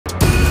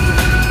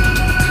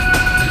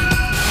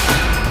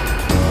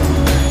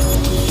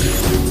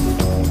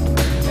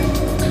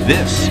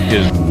This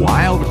is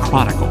Wild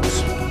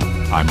Chronicles.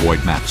 I'm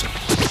Boyd Matson.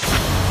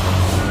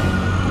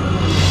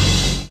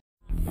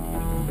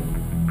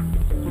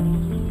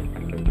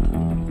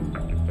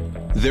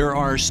 There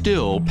are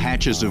still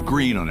patches of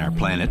green on our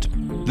planet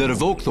that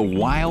evoke the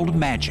wild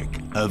magic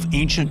of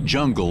ancient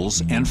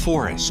jungles and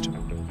forest.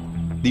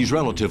 These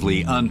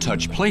relatively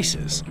untouched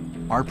places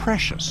are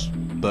precious,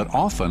 but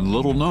often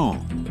little known.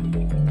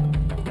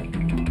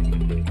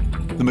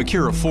 The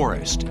Makira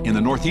Forest in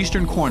the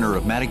northeastern corner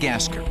of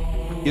Madagascar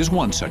is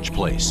one such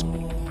place.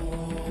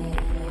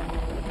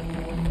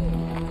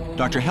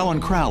 Dr.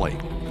 Helen Crowley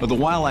of the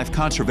Wildlife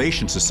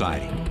Conservation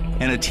Society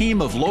and a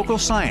team of local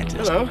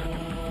scientists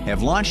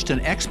have launched an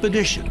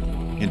expedition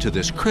into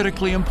this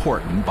critically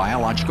important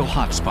biological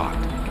hotspot.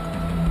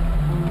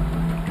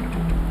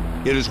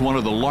 It is one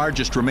of the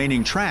largest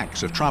remaining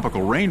tracts of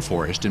tropical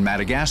rainforest in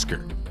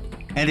Madagascar,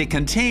 and it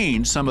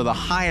contains some of the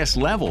highest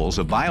levels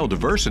of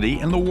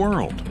biodiversity in the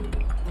world.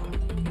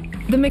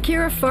 The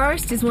Makira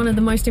forest is one of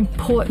the most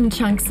important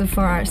chunks of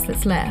forest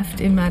that's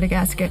left in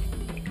Madagascar.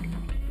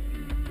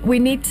 We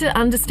need to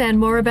understand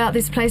more about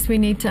this place. We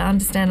need to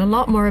understand a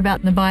lot more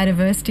about the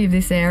biodiversity of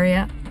this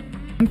area.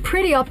 I'm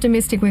pretty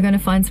optimistic we're going to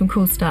find some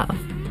cool stuff.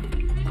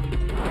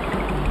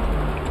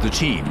 The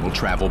team will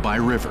travel by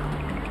river.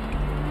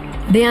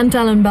 The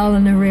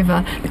Antalambalana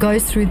River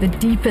goes through the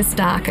deepest,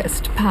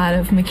 darkest part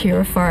of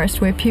Makira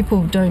forest where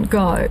people don't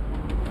go.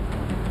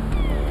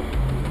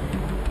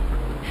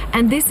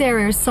 And this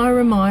area is so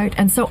remote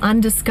and so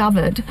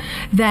undiscovered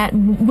that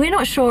we're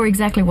not sure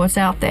exactly what's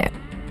out there.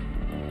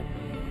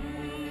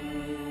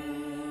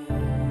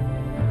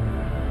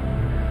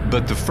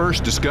 But the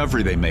first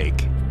discovery they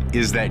make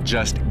is that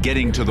just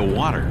getting to the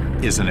water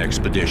is an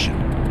expedition.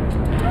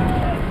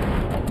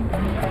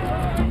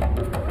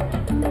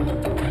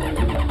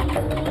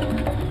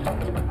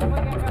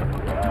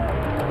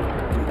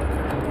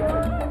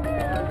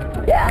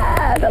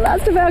 Yeah, the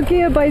last of our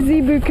gear by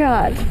Zebu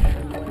cart.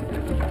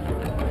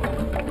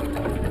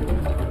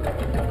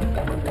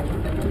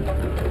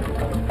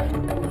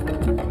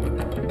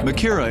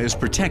 Makira is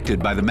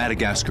protected by the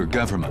Madagascar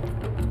government,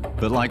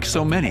 but like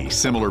so many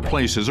similar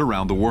places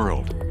around the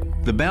world,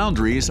 the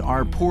boundaries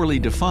are poorly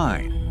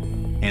defined,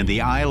 and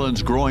the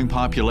island's growing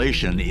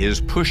population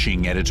is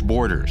pushing at its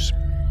borders.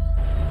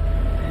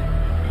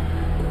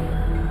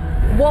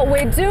 What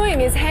we're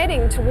doing is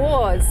heading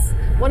towards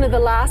one of the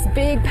last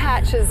big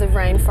patches of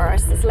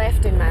rainforest that's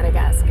left in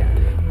Madagascar.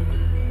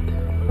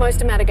 Most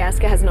of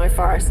Madagascar has no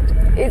forest.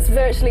 It's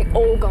virtually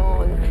all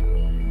gone.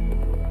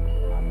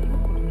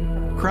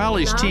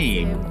 Crowley's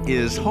team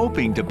is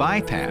hoping to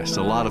bypass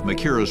a lot of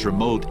Makira's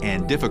remote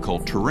and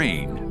difficult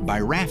terrain by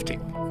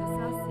rafting.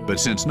 But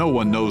since no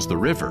one knows the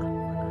river,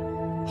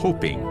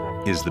 hoping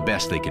is the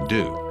best they can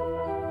do.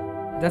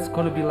 That's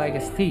going to be like a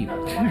steep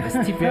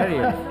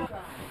area.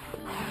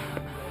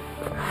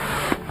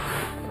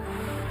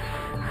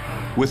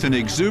 With an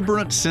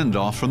exuberant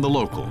send-off from the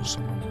locals,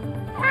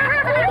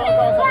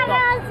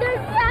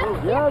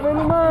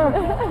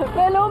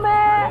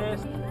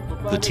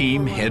 the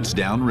team heads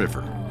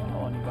downriver.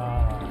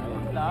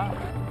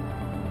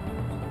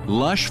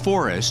 Lush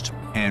forest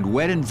and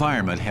wet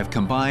environment have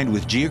combined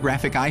with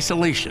geographic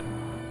isolation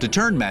to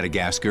turn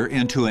Madagascar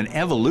into an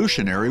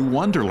evolutionary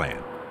wonderland,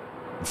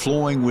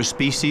 flowing with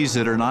species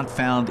that are not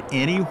found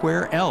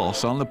anywhere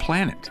else on the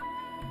planet.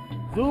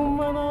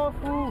 Well,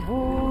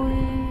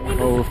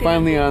 we're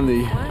finally on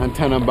the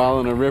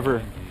Antalambalana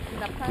River,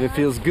 and it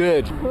feels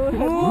good.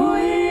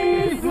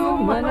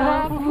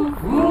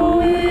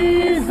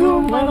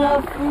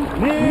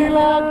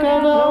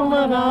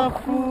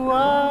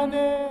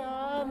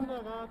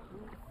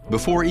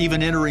 Before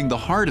even entering the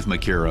heart of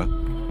Makira,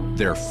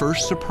 their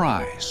first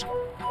surprise.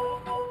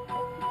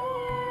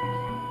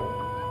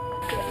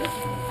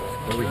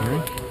 What are we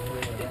hearing?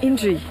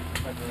 Indri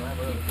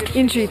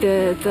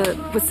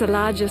was the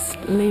largest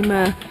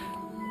lemur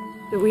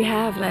that we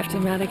have left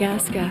in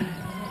Madagascar.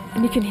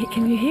 And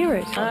can you hear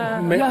it?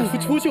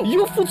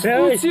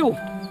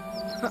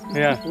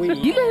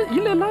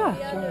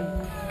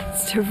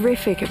 It's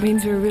terrific. It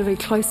means we're really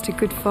close to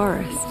good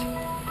forest.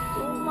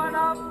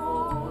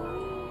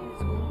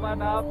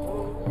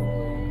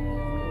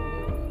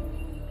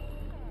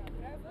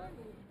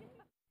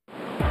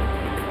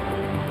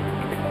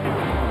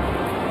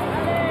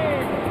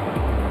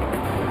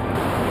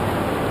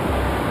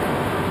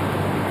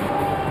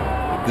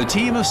 The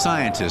team of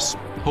scientists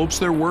hopes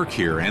their work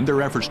here and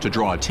their efforts to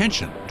draw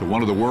attention to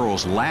one of the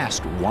world's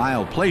last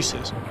wild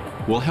places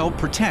will help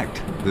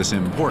protect this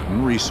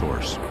important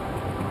resource.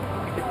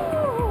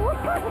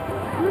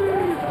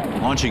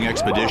 Launching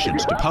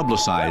expeditions to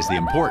publicize the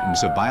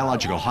importance of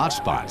biological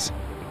hotspots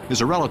is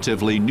a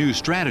relatively new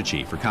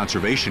strategy for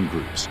conservation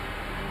groups,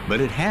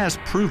 but it has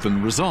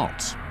proven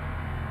results.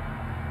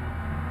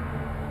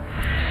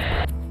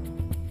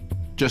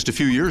 Just a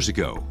few years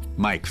ago,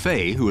 Mike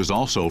Fay, who is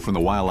also from the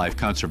Wildlife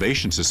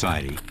Conservation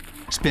Society,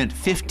 spent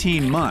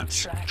 15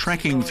 months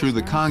trekking through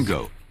the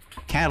Congo,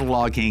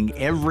 cataloging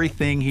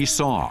everything he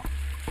saw.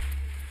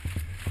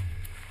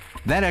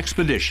 That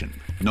expedition,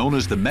 known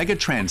as the Mega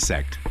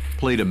Transect,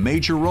 played a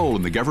major role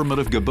in the government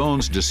of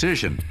Gabon's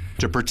decision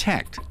to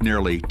protect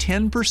nearly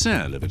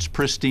 10% of its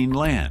pristine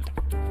land.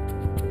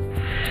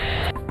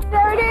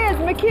 There it is,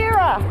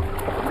 Makira!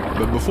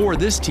 But before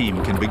this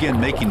team can begin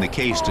making the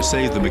case to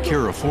save the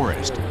Makira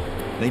forest,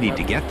 they need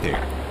to get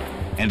there.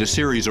 And a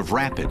series of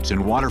rapids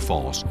and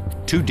waterfalls,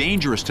 too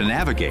dangerous to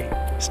navigate,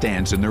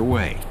 stands in their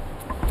way.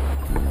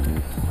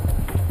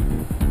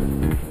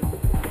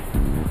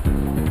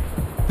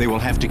 They will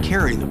have to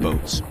carry the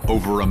boats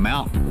over a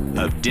mountain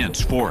of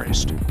dense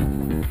forest.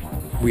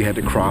 We had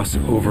to cross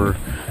over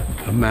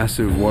a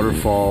massive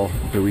waterfall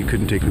that we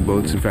couldn't take the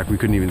boats. In fact, we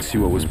couldn't even see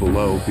what was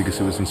below because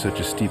it was in such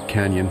a steep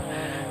canyon.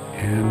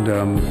 And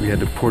we had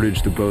to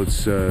portage the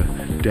boats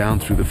down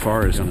through the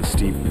forest on a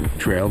steep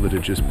trail that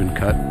had just been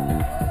cut.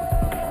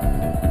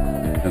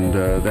 And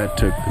that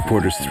took the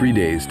porters 3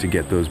 days to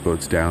get those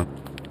boats down.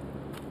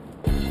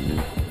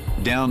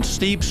 Down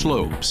steep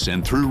slopes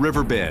and through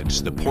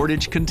riverbeds, the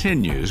portage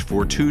continues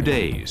for 2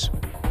 days.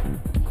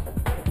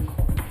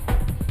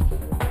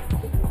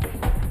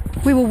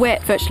 We were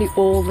wet virtually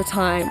all the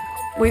time.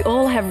 We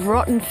all have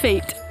rotten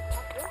feet.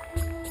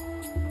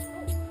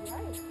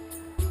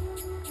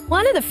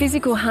 One of the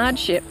physical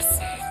hardships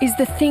is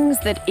the things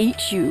that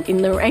eat you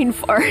in the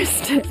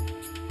rainforest.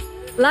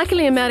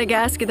 Luckily in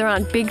Madagascar there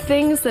aren't big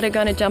things that are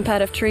going to jump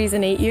out of trees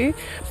and eat you,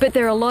 but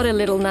there are a lot of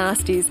little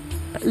nasties.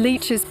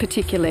 Leeches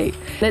particularly.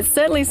 It's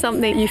certainly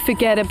something you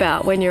forget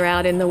about when you're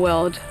out in the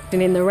world.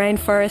 And in the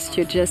rainforest,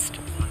 you're just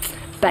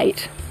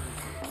bait.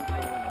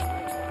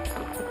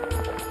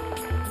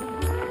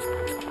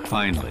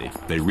 Finally,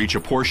 they reach a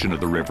portion of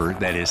the river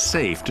that is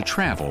safe to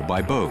travel by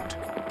boat,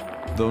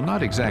 though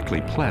not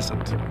exactly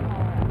pleasant.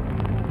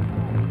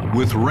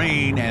 With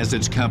rain as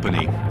its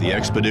company, the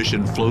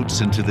expedition floats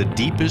into the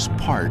deepest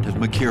part of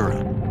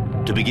Makira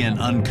to begin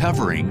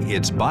uncovering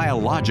its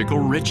biological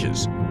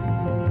riches.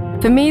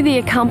 For me, the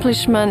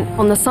accomplishment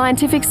on the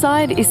scientific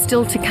side is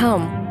still to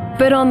come.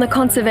 But on the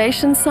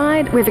conservation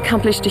side, we've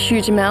accomplished a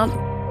huge amount.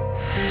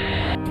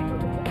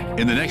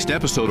 In the next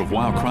episode of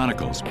Wild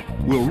Chronicles,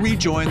 we'll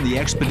rejoin the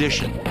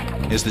expedition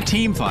as the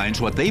team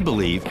finds what they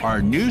believe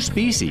are new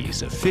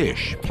species of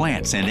fish,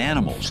 plants, and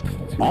animals,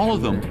 all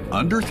of them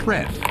under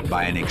threat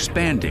by an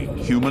expanding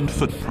human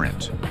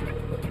footprint.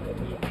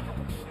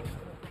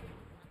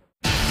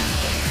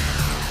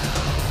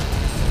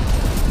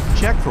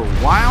 Check for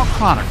Wild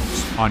Chronicles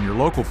on your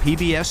local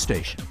PBS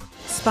station.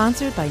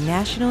 Sponsored by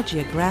National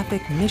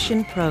Geographic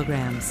Mission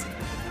Programs,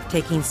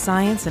 taking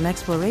science and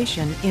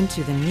exploration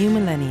into the new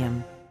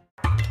millennium.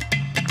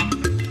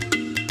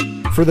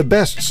 For the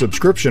best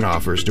subscription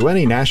offers to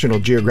any National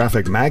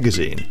Geographic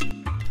magazine,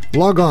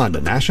 log on to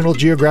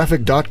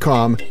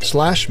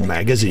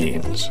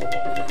nationalgeographic.com/magazines.